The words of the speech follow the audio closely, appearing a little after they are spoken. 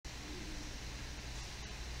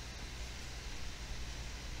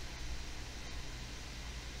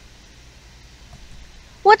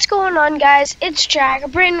What's going on, guys? It's Jack,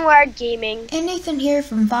 Brainwired Gaming. And Nathan here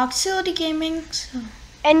from Voxility Gaming.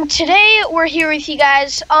 And today we're here with you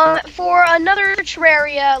guys for another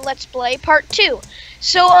Terraria Let's Play Part 2.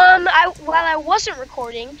 So while I wasn't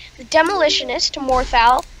recording, the Demolitionist,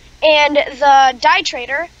 Morthal, and the Dye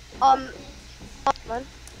Trader,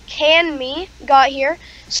 Me got here.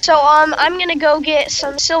 So I'm gonna go get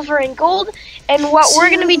some silver and gold, and what we're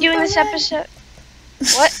gonna be doing this episode.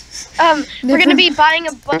 What? We're gonna be buying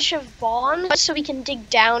a bunch of bombs so we can dig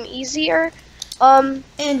down easier. And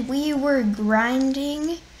we were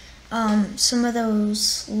grinding some of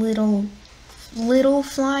those little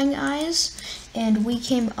flying eyes, and we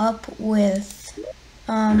came up with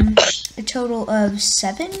a total of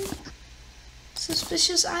 7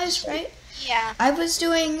 suspicious eyes, right? Yeah. I was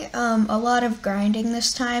doing a lot of grinding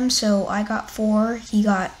this time, so I got 4. He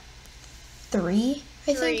got 3,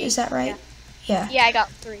 I think. Is that right? Yeah. Yeah, I got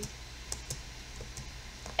 3.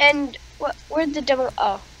 And where'd the demo?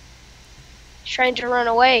 Oh, he's trying to run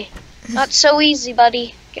away. Not so easy,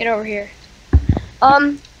 buddy. Get over here.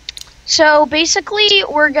 So basically,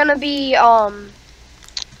 we're gonna be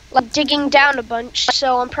like digging down a bunch.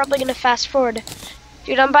 So I'm probably gonna fast forward.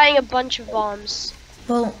 Dude, I'm buying a bunch of bombs.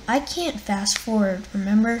 Well, I can't fast forward.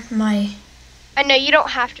 Remember I know you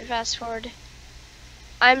don't have to fast forward.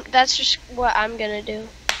 That's just what I'm gonna do.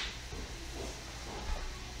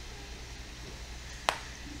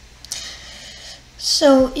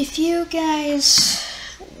 So, if you guys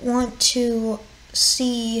want to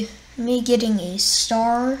see me getting a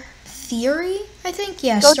star theory, I think,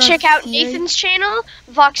 yeah. Go check out Nathan's channel,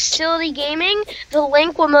 Voxility Gaming. The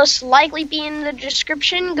link will most likely be in the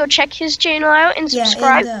description. Go check his channel out and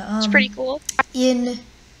subscribe. It's pretty cool. In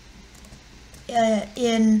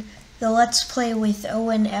the Let's Play with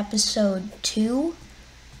Owen episode 2,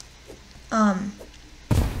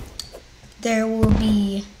 there will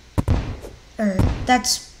be.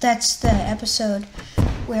 That's the episode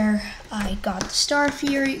where I got the Star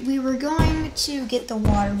Fury. We were going to get the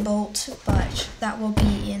water bolt, but that will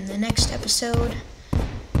be in the next episode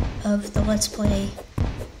of the Let's Play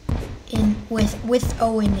with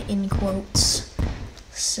Owen in quotes.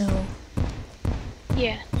 So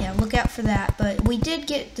yeah, look out for that. But we did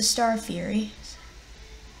get the Star Fury.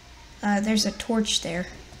 There's a torch there.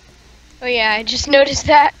 Oh yeah, I just noticed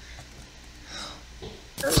that.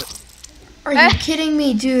 Are you kidding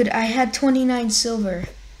me, dude? I had 29 silver.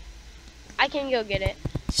 I can go get it.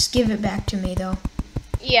 Just give it back to me, though.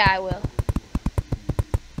 Yeah, I will.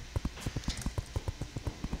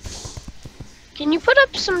 Can you put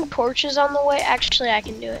up some torches on the way? Actually, I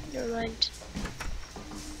can do it. Never mind.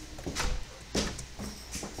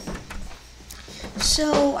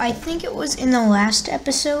 So, I think it was in the last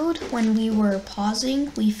episode when we were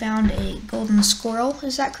pausing, we found a golden squirrel.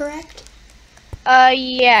 Is that correct?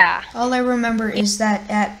 Yeah. All I remember is that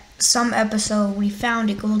at some episode we found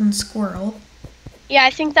a golden squirrel. Yeah, I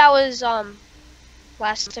think that was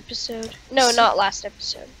last episode. No, not last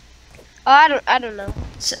episode. I don't know.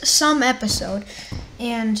 Some episode.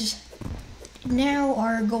 And now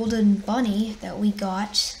our golden bunny that we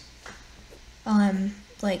got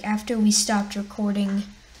like after we stopped recording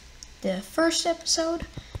the first episode,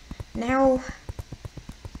 now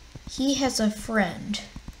he has a friend.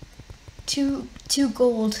 Two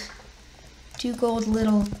gold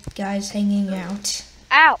little guys hanging out.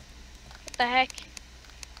 Ow! What the heck?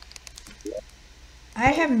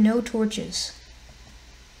 I have no torches.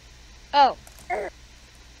 Oh.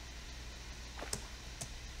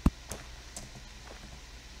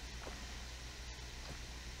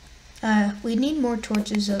 We need more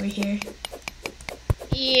torches over here.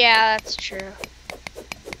 Yeah, that's true.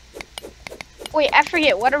 Wait, I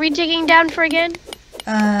forget. What are we digging down for again?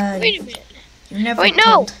 Wait a minute. Wait,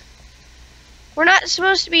 no! We're not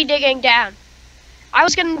supposed to be digging down. I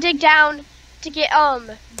was gonna dig down to get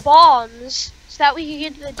bombs so that we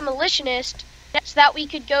could get the demolitionist, so that we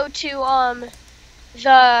could go to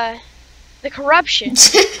the corruption.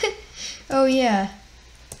 Oh yeah.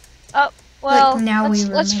 Oh well. But now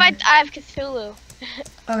let's fight the Eye of Cthulhu.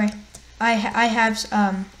 Okay. I have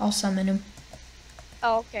I'll summon him.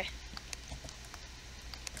 Oh, okay.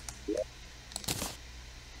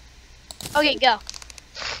 Okay, go.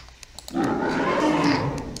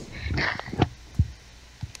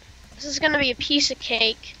 This is gonna be a piece of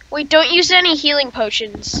cake. Wait, don't use any healing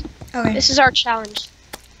potions. Okay. This is our challenge.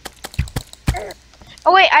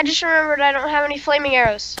 Oh wait, I just remembered I don't have any flaming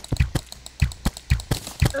arrows.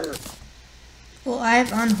 Well, I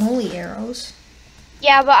have unholy arrows.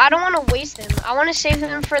 Yeah, but I don't want to waste them. I want to save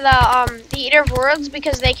them for the Eater of Worlds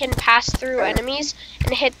because they can pass through enemies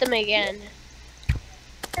and hit them again.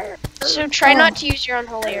 So try not to use your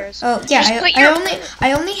unholy arrows. Oh yeah, Just put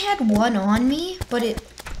I only had one on me, but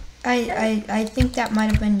I think that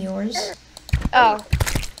might have been yours. Oh.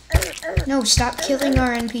 No, stop killing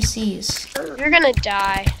our NPCs. You're gonna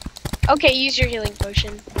die. Okay, use your healing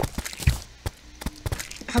potion.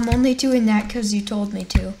 I'm only doing that because you told me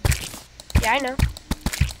to. Yeah, I know.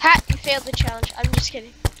 Ha! You failed the challenge. I'm just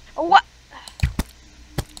kidding. Oh, what?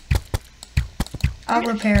 I'll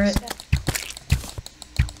repair it.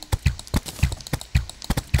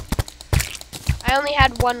 I only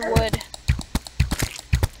had one wood.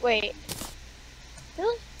 Wait.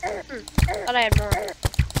 Really? Thought I had more.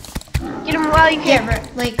 Get him while you can. Yeah,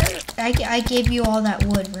 like, I gave you all that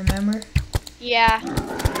wood, remember? Yeah.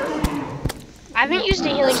 I haven't used a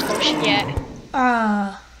healing potion yet.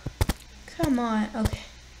 Come on. Okay.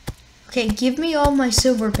 Okay, give me all my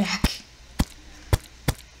silver back.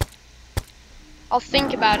 I'll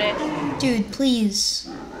think about it. Dude, please.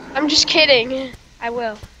 I'm just kidding. I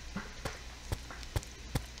will.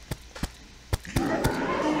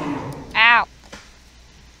 Ow.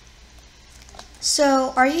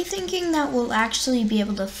 So, are you thinking that we'll actually be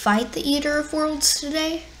able to fight the Eater of Worlds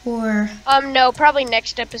today? Or... No, probably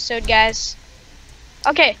next episode, guys.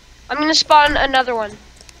 Okay, I'm gonna spawn another one.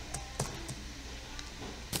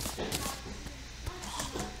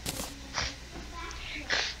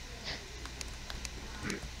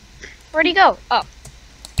 Where'd he go? Oh.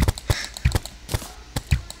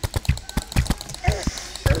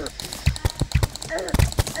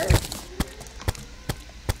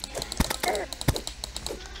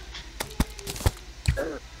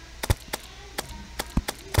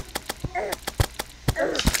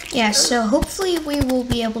 Yeah, so hopefully we will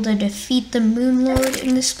be able to defeat the Moon Lord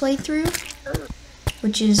in this playthrough,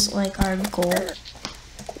 which is like our goal.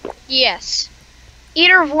 Yes.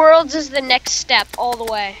 Eater of Worlds is the next step all the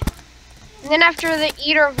way. And then after the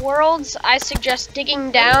Eater of Worlds, I suggest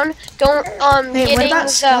digging down. Wait, what about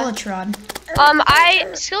Skeletron?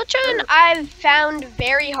 Skeletron I've found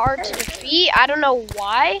very hard to defeat. I don't know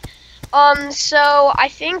why. So I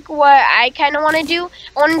think what I kind of want to do,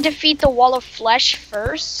 I want to defeat the Wall of Flesh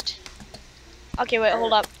first. Okay, wait,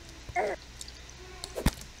 hold up.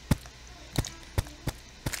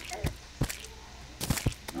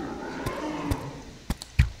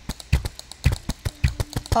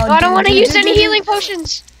 Oh, I don't want to use any healing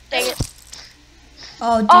potions. Dang it.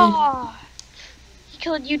 Oh, dude. Oh, he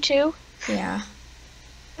killed you too? Yeah.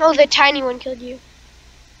 Oh, the tiny one killed you.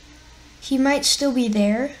 He might still be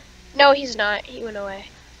there. No, he's not. He went away.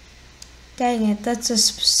 Dang it, that's a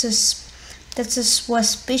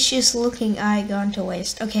suspicious looking eye gone to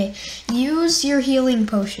waste. Okay, use your healing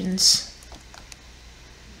potions.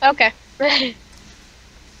 Okay.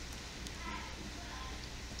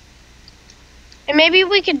 And maybe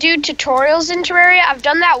we could do tutorials in Terraria. I've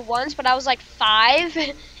done that once, but I was like 5,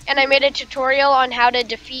 and I made a tutorial on how to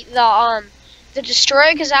defeat the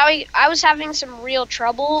destroyer, because I was having some real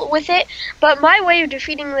trouble with it. But my way of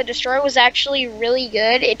defeating the destroyer was actually really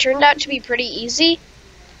good. It turned out to be pretty easy.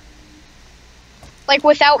 Like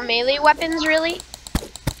without melee weapons, really.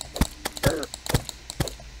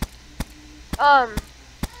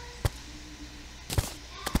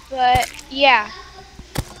 But yeah.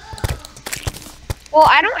 Well,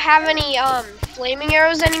 I don't have any flaming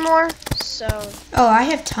arrows anymore, so. Oh, I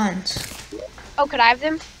have tons. Oh, could I have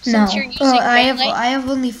them? No. Since you're using melee? I have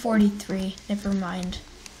only 43. Never mind.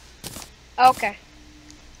 Okay.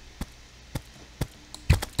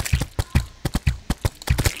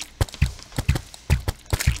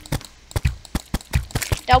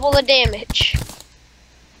 Double the damage.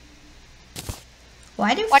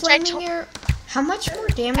 Why do flaming arrows? How much more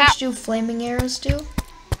damage do flaming arrows do?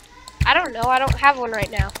 I don't know. I don't have one right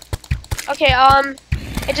now. Okay,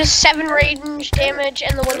 it does 7 range damage,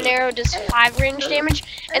 and the wooden arrow does 5 range damage,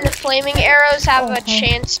 and the flaming arrows have a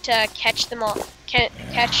chance to catch them all,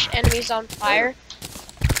 catch enemies on fire.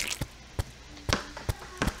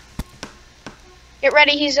 Get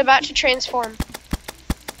ready. He's about to transform.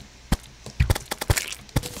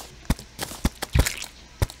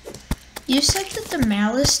 You said that the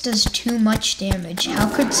malice does too much damage. How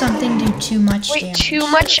could something do too much damage? Wait, too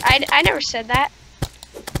much? I never said that.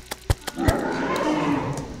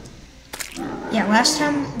 Yeah, last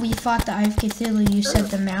time we fought the Eye of Cthulhu, you said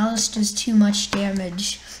the malice does too much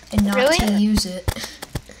damage and not to use it.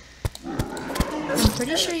 I'm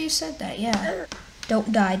pretty sure you said that, yeah.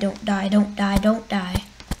 Don't die, don't die, don't die, don't die.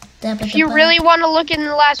 If you really want to look in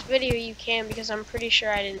the last video, you can, because I'm pretty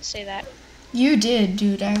sure I didn't say that. You did,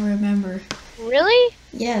 dude, I remember. Really?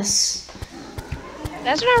 Yes.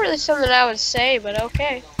 That's not really something I would say, but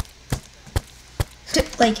okay.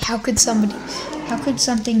 Like, how could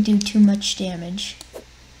something do too much damage?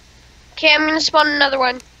 Okay, I'm gonna spawn another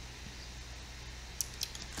one.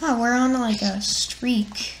 Oh, we're on like a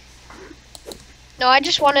streak. No, I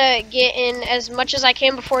just want to get in as much as I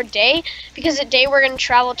can before day, because at day we're gonna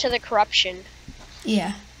travel to the corruption.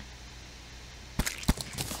 Yeah.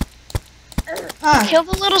 Kill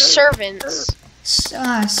the little servants.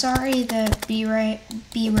 Sorry that be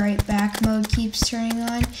right back mode keeps turning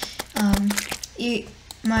on.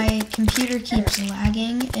 My computer keeps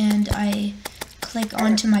lagging, and I click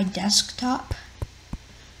onto my desktop.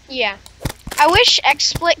 Yeah. I wish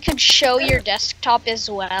XSplit could show your desktop as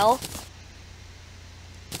well.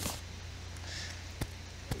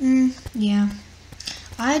 Yeah.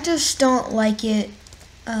 I just don't like it.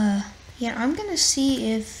 Yeah, I'm gonna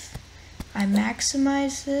see if I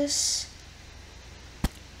maximize this.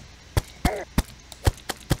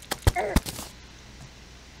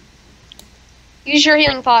 Use your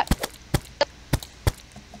healing pot.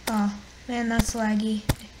 Oh, man, that's laggy.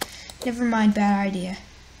 Never mind, bad idea.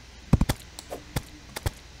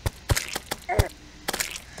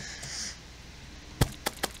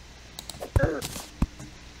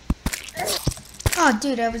 Oh,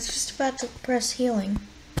 dude, I was just about to press healing.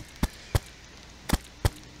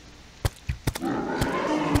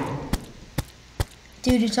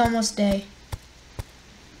 Dude, it's almost day.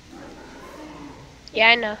 Yeah,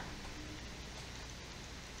 I know.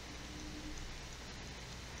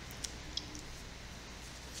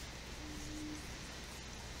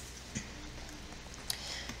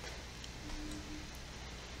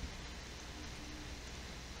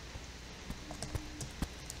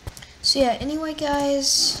 So yeah, anyway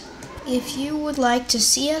guys, if you would like to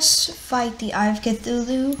see us fight the Eye of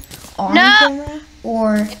Cthulhu on camera,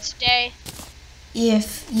 or it's day.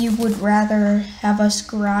 If you would rather have us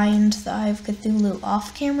grind the Eye of Cthulhu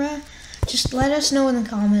off camera, just let us know in the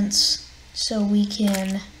comments so we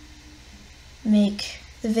can make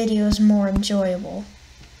the videos more enjoyable.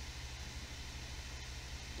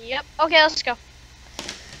 Yep. Okay, let's go.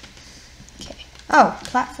 Okay. Oh,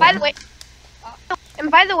 platform.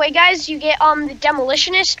 By the way, guys, you get the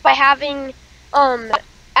demolitionist by having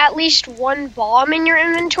at least one bomb in your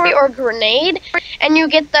inventory or grenade, and you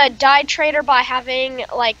get the dye trader by having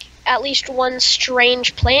like at least one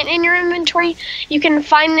strange plant in your inventory. You can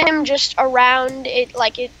find them just around it,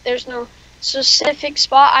 there's no specific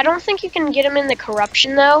spot. I don't think you can get them in the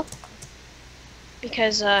corruption though,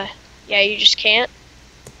 because yeah, you just can't.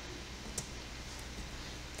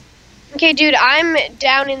 Okay, dude, I'm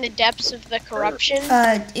down in the depths of the corruption.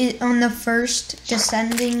 On the first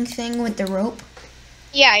descending thing with the rope?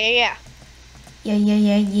 Yeah. Yeah.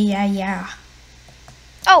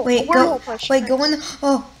 Oh, wait, go in the,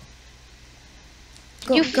 oh.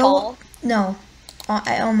 You fall. No,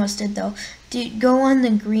 I almost did though. Dude, go on the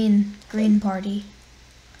green party.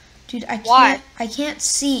 Dude, I can't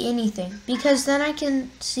see anything, because then I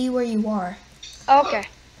can see where you are. Okay.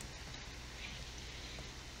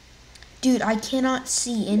 Dude, I cannot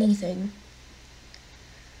see anything.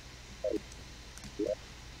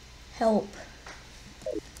 Help.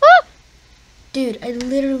 Ah! Dude, I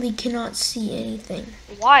literally cannot see anything.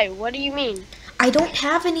 Why? What do you mean? I don't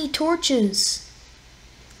have any torches.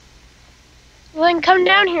 Well, then come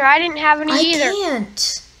down here. I didn't have any either. I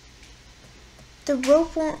can't. The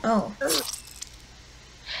rope won't. Oh.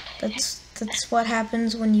 That's what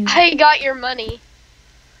happens when you. I got your money.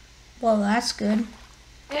 Well, that's good.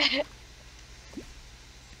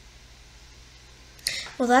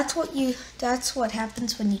 Well, that's what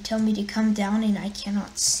happens when you tell me to come down and I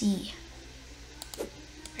cannot see.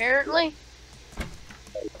 Apparently.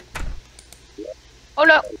 Oh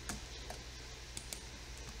no.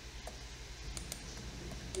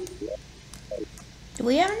 Do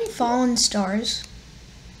we have any fallen stars?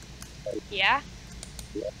 Yeah.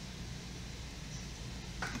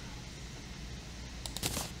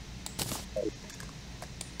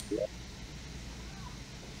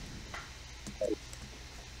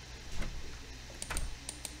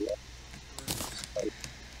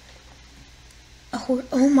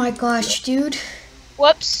 Oh my gosh, dude.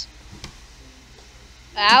 Whoops.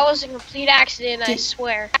 That was a complete accident, I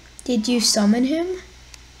swear. Did you summon him?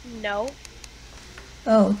 No.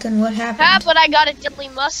 Oh, then what happened? Ah, but I got a deadly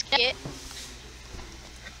musket.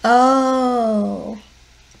 Oh.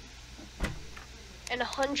 And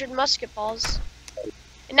 100 musket balls.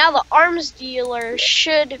 And now the arms dealer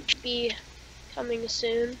should be coming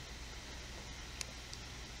soon.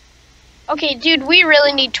 Okay, dude, we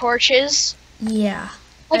really need torches. Yeah.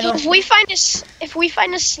 Like if we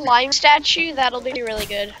find a slime statue, that'll be really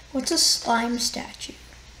good. What's a slime statue?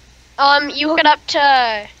 You hook it up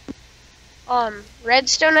to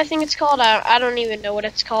redstone, I think it's called. I don't even know what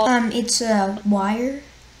it's called. It's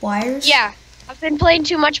wires. Yeah, I've been playing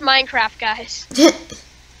too much Minecraft, guys.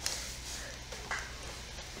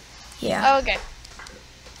 Yeah. Oh, okay.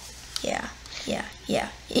 Yeah.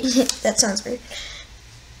 That sounds weird.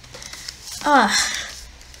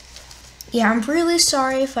 Yeah, I'm really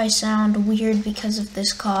sorry if I sound weird because of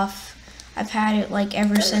this cough. I've had it like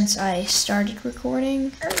ever since I started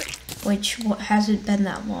recording, which hasn't been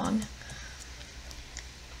that long.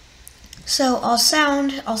 So I'll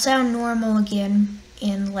sound normal again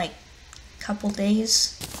in like a couple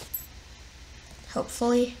days,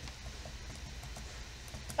 hopefully.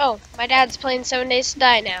 Oh, my dad's playing 7 Days to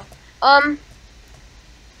Die now.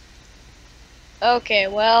 Okay,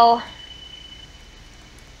 well.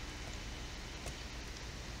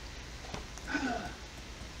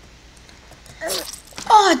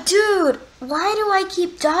 Oh, dude, why do I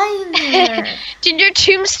keep dying there? Dude, your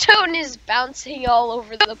tombstone is bouncing all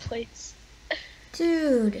over the place.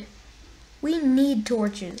 Dude, we need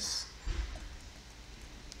torches.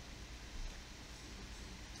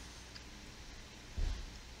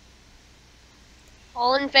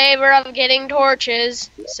 All in favor of getting torches,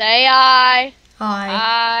 say aye.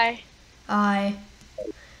 Aye. Aye. Aye.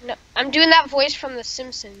 No, I'm doing that voice from The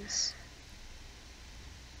Simpsons.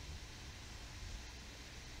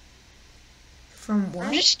 From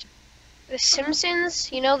what? The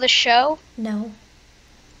Simpsons, you know the show? No.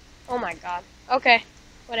 Oh my god. Okay,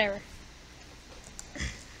 whatever.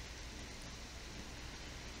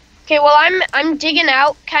 Okay, well I'm digging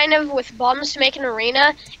out kind of with bombs to make an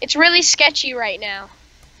arena. It's really sketchy right now.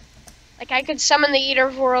 Like I could summon the Eater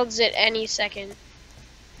of Worlds at any second.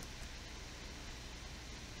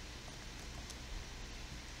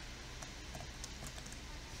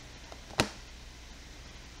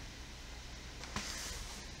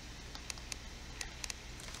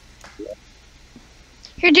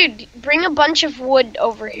 Here, dude, bring a bunch of wood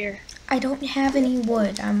over here. I don't have any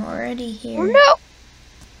wood. I'm already here. Oh, no.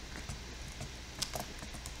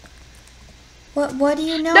 What do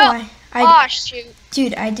you know? No. Oh, shoot.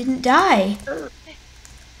 Dude, I didn't die.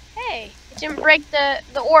 Hey, it didn't break the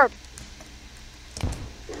orb.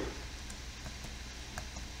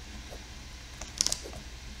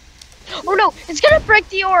 Oh no, it's gonna break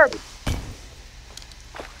the orb.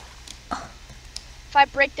 If I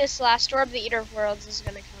break this last orb, the Eater of Worlds is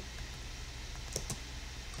gonna come.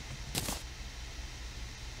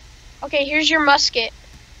 Okay, here's your musket.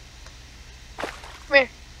 Come here.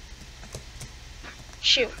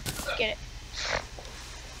 Shoot, get it.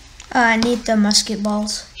 I need the musket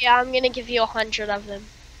balls. Yeah, I'm gonna give you 100 of them.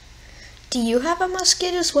 Do you have a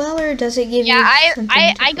musket as well, or does it give you something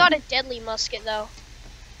I got a deadly musket though.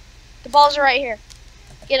 The balls are right here.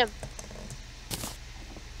 Get them.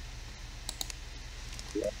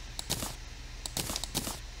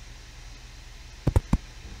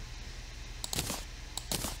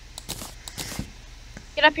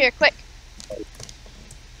 Get up here, quick.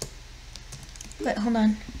 Wait, hold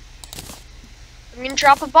on. I'm gonna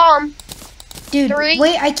drop a bomb. Dude, 3.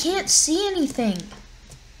 wait, I can't see anything.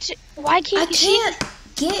 Why can't you see? I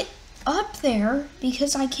can't get up there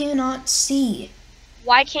because I cannot see.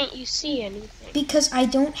 Why can't you see anything? Because I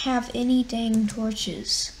don't have any dang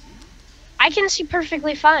torches. I can see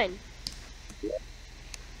perfectly fine.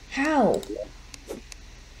 How?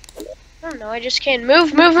 I don't know, I just can't.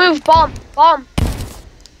 Move, move, move, bomb, bomb.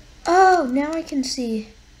 Oh, now I can see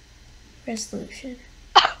resolution.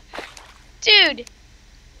 Dude.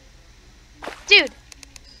 Dude.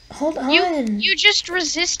 Hold on. You just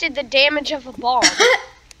resisted the damage of a bomb.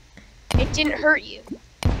 It didn't hurt you.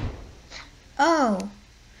 Oh.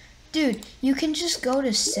 Dude, you can just go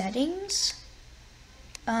to settings,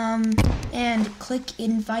 and click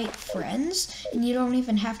invite friends, and you don't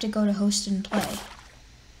even have to go to host and play.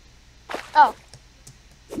 Oh.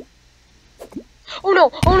 Oh no,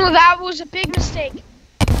 that was a big mistake.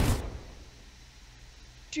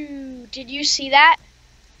 Dude, did you see that?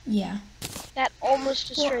 Yeah. That almost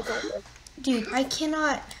destroyed the orb. Dude, I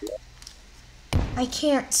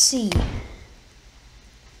can't see.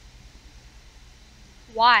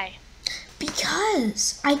 Why?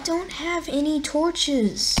 Because I don't have any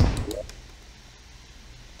torches.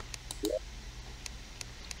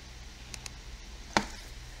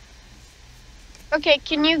 Okay,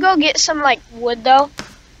 can you go get some, like, wood, though?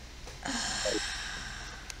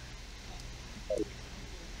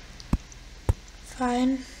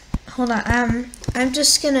 Fine. Hold on, I'm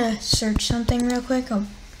just gonna search something real quick.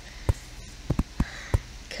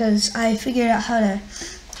 Because I figured out how to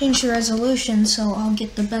change the resolution, so I'll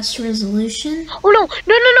get the best resolution. Oh, no.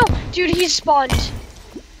 Dude, he spawned.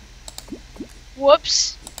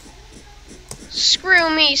 Whoops. Screw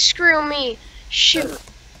me, screw me. Shoot.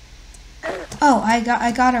 Oh, I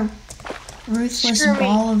got a ruthless Screw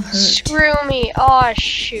ball me. of hurt. Screw me. Oh,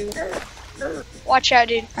 shoot. Watch out,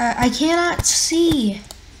 dude. I cannot see.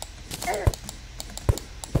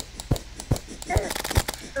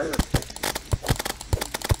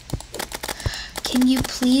 Can you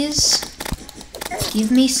please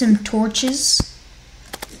give me some torches?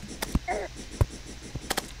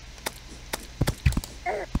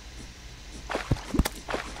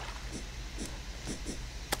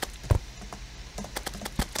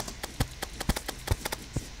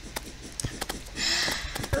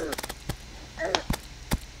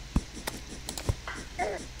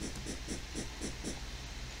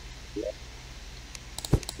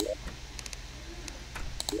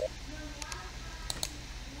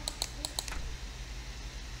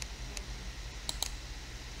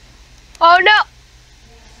 Oh no!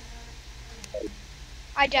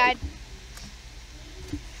 I died.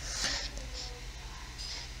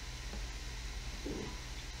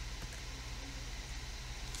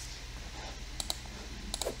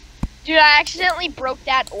 Dude, I accidentally broke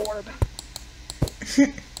that orb.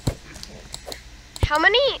 How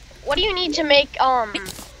many? What do you need to make?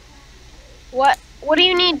 What do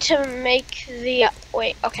you need to make the?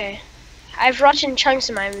 Wait, okay. I have rotten chunks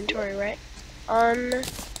in my inventory, right?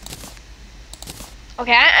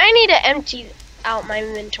 Okay, I need to empty out my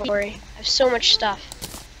inventory. I have so much stuff.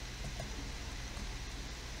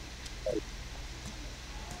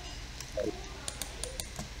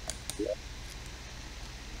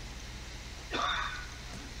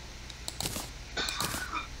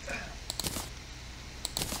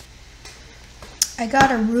 I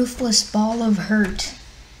got a ruthless ball of hurt.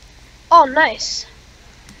 Oh, nice.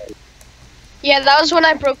 Yeah, that was when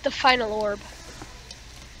I broke the final orb.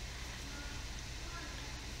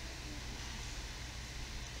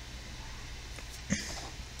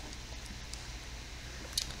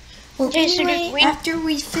 Well, Okay, so anyway, after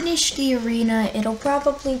we finish the arena, it'll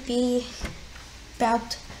probably be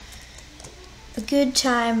about a good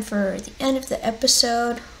time for the end of the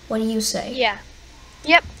episode. What do you say? Yeah.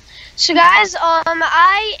 Yep. So guys,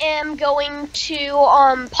 I am going to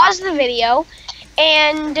pause the video,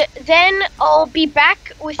 and then I'll be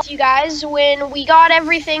back with you guys when we got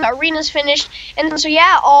everything, arena's finished, and so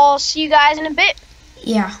yeah, I'll see you guys in a bit.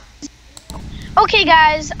 Yeah. Okay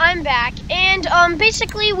guys, I'm back, and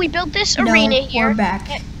basically we built this arena here. We're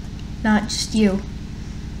back. Not just you.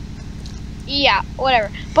 Yeah, whatever.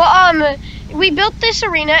 But we built this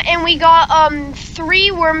arena and we got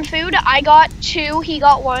 3 worm food. I got 2, he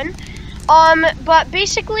got 1. But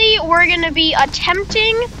basically we're gonna be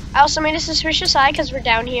attempting, I also made a suspicious eye because we're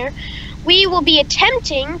down here. We will be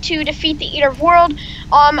attempting to defeat the Eater of World.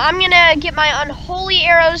 I'm gonna get my unholy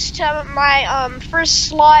arrows to my first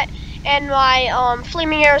slot and my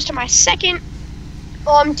flaming arrows to my second.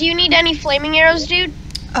 Do you need any flaming arrows, dude?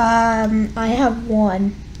 I have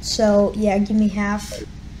 1. So yeah, give me half.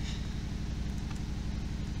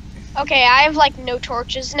 Okay, I have like no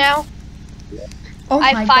torches now. Oh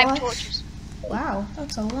I my have 5 gosh. torches. Wow,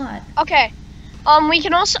 that's a lot. Okay. We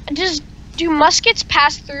can also do muskets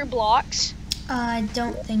pass through blocks? I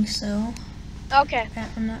don't think so. Okay.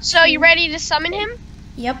 I'm not So you ready to summon him?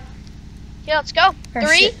 Yep. Okay, let's go. Or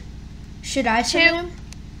 3, should I summon him?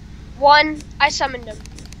 1. I summoned him.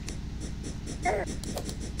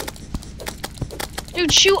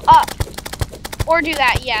 Dude, shoot up. Or do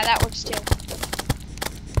that. Yeah, that works too.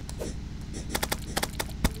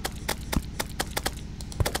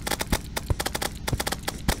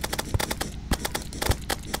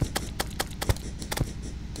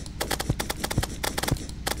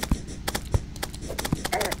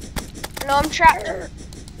 No, I'm trapped.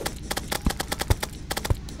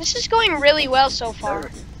 This is going really well so far.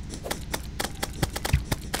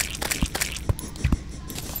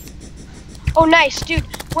 Oh, nice, dude.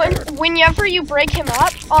 Whenever you break him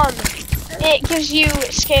up, it gives you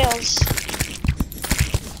scales.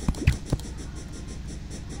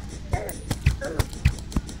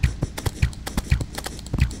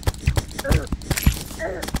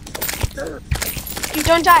 Dude,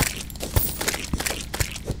 don't die.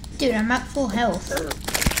 Dude, I'm at full health.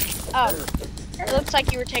 Oh, it looks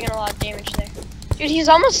like you were taking a lot of damage there. Dude, he's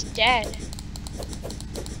almost dead.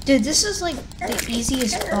 Dude, this is like the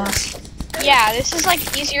easiest boss. Yeah, this is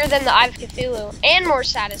like easier than the Eye of Cthulhu and more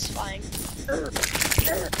satisfying.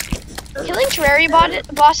 Killing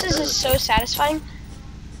Terraria bosses is so satisfying.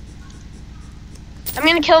 I'm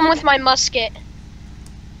gonna kill him with my musket.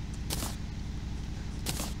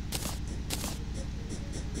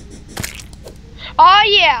 Oh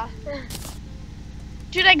yeah!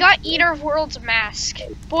 Dude, I got Eater of Worlds mask.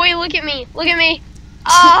 Boy, look at me. Look at me.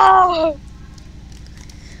 Oh!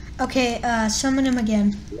 Okay, summon him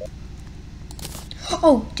again.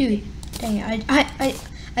 Oh, dude. Dang it.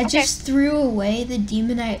 I just threw away the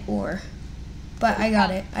demonite ore. But I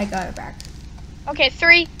got it. I got it back. Okay,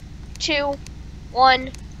 3, 2,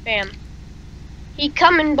 1, bam. He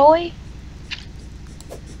coming, boy.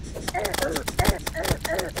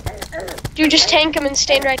 Dude, just tank him and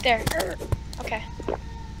stand right there. Okay.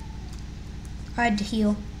 I had to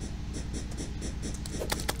heal.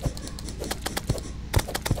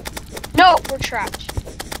 No, we're trapped.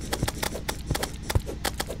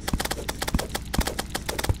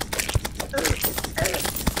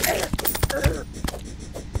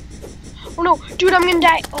 Oh no, dude, I'm gonna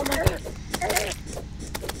die. Oh my god.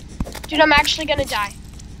 Dude, I'm actually gonna die.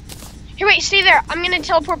 Here, wait, stay there. I'm gonna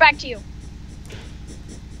teleport back to you.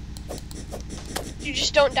 You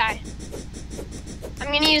just don't die.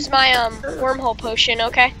 I'm gonna use my wormhole potion,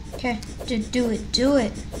 okay? Okay, do it, do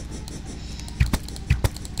it.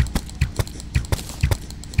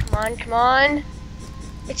 Come on, come on.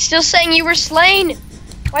 It's still saying you were slain.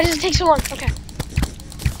 Why does it take so long? Okay.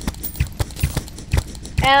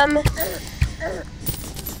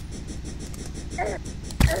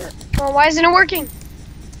 Oh, why isn't it working?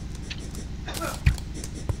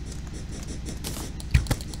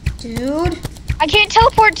 Dude. I can't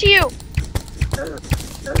teleport to you.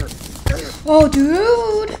 Oh,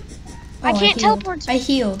 dude. I can't teleport to you. I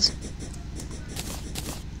healed.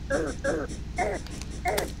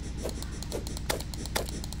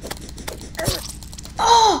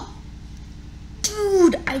 Oh!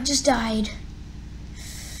 Dude, I just died.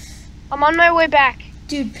 I'm on my way back.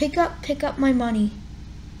 Dude, pick up my money.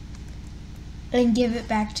 And give it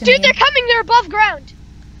back to me. Dude, they're coming. They're above ground.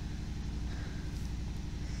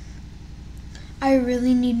 I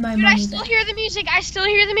really need my Dude, money I still back. hear the music. I still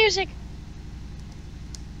hear the music.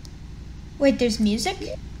 Wait, there's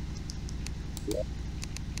music?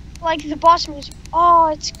 Like the boss music. Oh,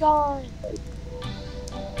 it's gone.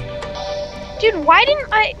 Dude, why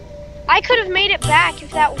didn't I could have made it back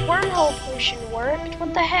if that wormhole potion worked.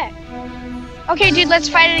 What the heck? Okay, dude, let's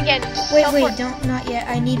fight it again. Wait, not yet.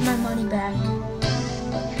 I need my money back.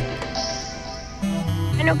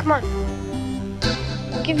 I know, come on.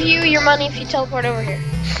 I'll give you your money if you teleport over here.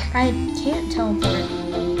 I can't teleport.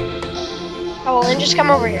 Oh, well, then just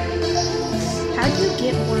come over here. How do you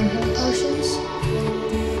get wormhole potions?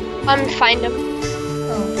 Find them.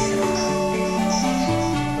 Oh.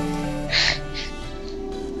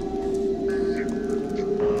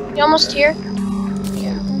 You almost here?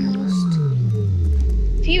 Yeah, almost.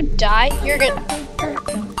 If you die, you're gonna...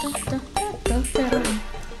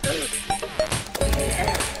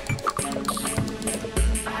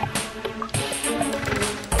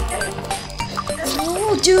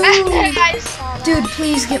 Oh, dude! I saw that. Dude,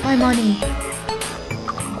 please get my money.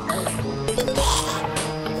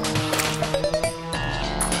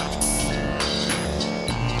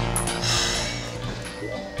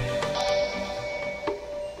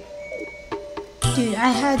 Dude, I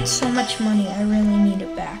had so much money. I really need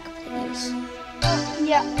it back, please.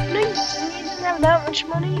 Yeah. No, you didn't have that much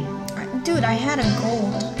money. Dude, I had a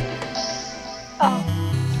gold. Oh.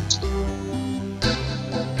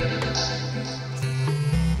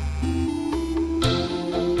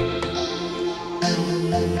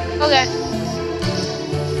 Okay.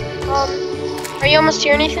 Are you almost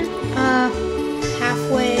here, Nathan?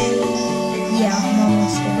 Halfway. Yeah, I'm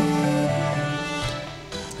almost there.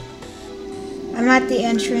 I'm at the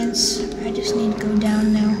entrance. I just need to go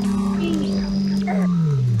down now.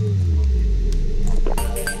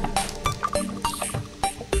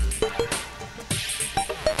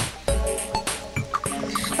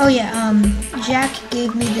 Oh yeah, Jack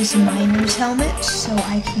gave me this miner's helmet so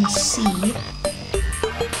I can see.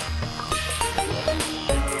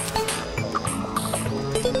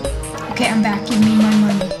 Okay, I'm back. Give me my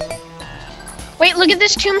money. Wait, look at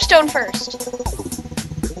this tombstone first.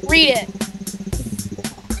 Read it.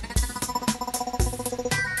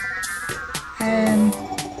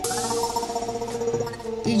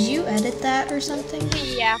 Did you edit that or something?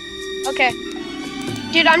 Yeah. Okay.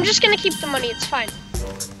 Dude, I'm just gonna keep the money. It's fine.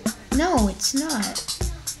 No, it's not.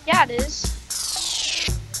 Yeah, it is.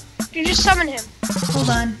 You just summon him. Hold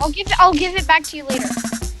on. I'll give it back to you later.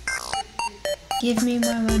 Give me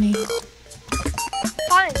my money.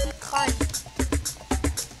 Fine. Fine.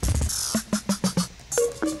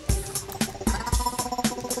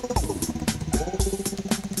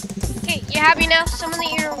 Okay, you happy now? Summon the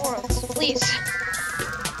Eater of Worlds, please.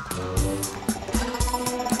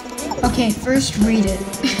 Okay, first read it.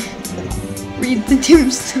 Read the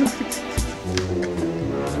tombstone.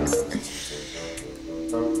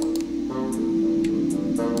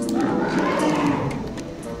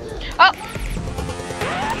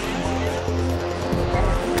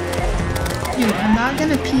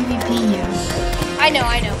 know.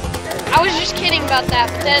 I was just kidding about that,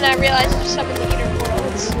 but then I realized there's some in the Eater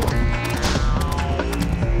Worlds.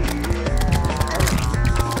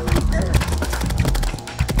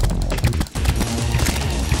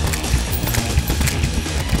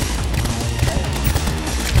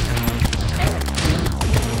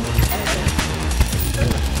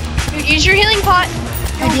 Dude, use your healing pot.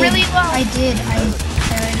 You're really low. I did. I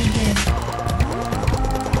already did.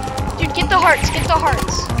 Dude, get the hearts. Get the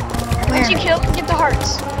hearts. Where? Once you kill, get the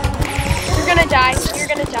hearts. You're gonna die. You're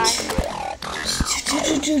gonna die.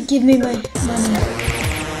 Give me my money. Give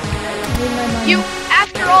me my money. You,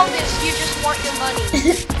 after all this, you just want your money.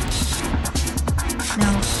 No.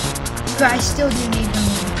 But I still do need my money.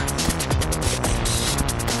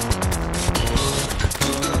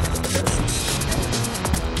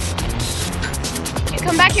 You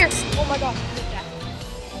come back here. Oh my god.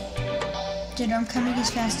 Dude, I'm coming as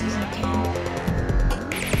fast as I can.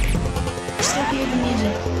 I still hear the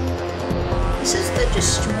music. This is the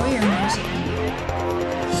Destroyer music.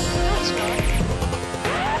 No, it's not.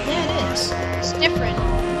 Yeah, it is. It's different.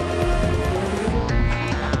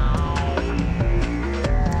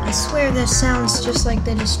 I swear this sounds just like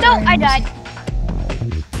the Destroyer No, I died.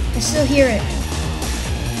 music. I still hear it.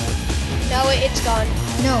 No, it's gone.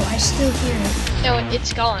 No, I still hear it. No,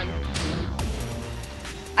 it's gone.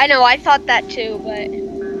 I know, I thought that too, but...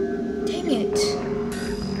 Dang it.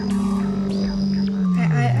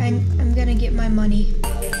 I'm gonna get my money.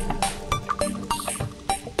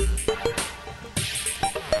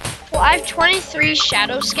 Well, I have 23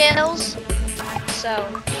 shadow scales, so...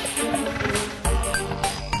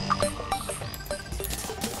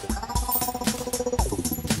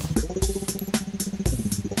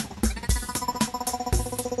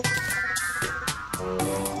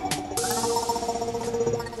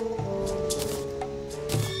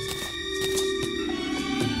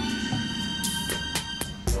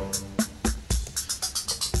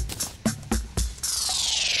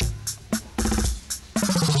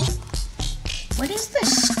 What is the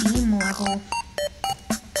Steam level?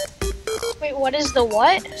 Wait, what is the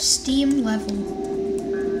what? Steam level.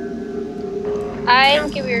 I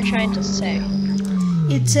don't get what you're trying to say.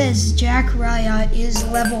 It says Jack Riot is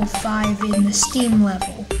level 5 in the Steam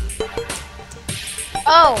level.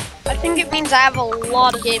 Oh, I think it means I have a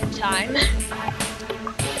lot of game time.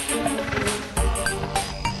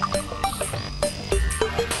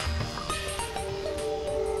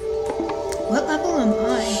 What level am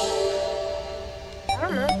I? I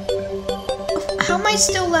don't know. How am I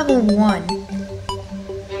still level 1?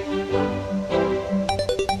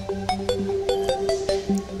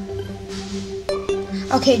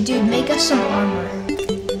 Okay, dude, make us some armor.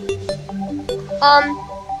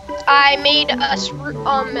 I made us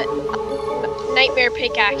nightmare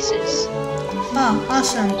pickaxes. Oh,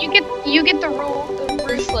 awesome. You get the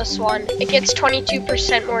ruthless one. It gets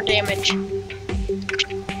 22% more damage.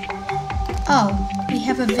 Oh, we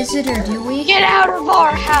have a visitor, do we? Get out of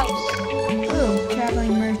our house. Ooh,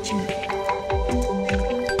 traveling merchant.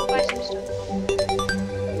 Buy some stuff.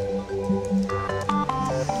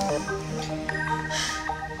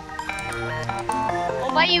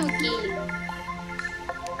 I'll buy you a key.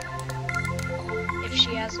 If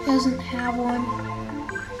she has one. Doesn't have one.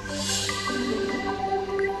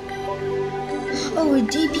 Oh, a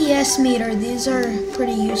DPS meter. These are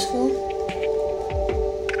pretty useful.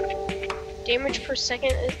 Damage per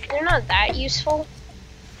second, they're not that useful.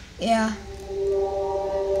 Yeah.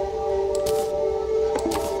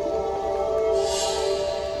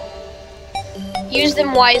 Use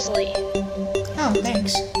them wisely. Oh,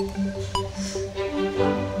 thanks.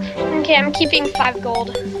 Okay, I'm keeping 5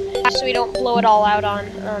 gold so we don't blow it all out on.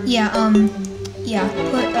 Yeah,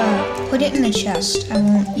 put it in the chest. I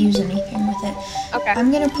won't use anything with it. Okay.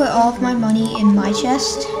 I'm gonna put all of my money in my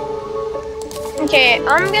chest. Okay,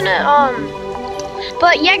 I'm gonna,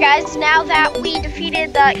 but yeah, guys, now that we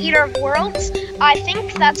defeated the Eater of Worlds, I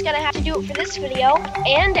think that's gonna have to do it for this video.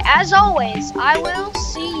 And as always, I will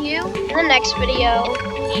see you in the next video.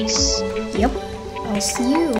 Peace. Yep, I'll see you.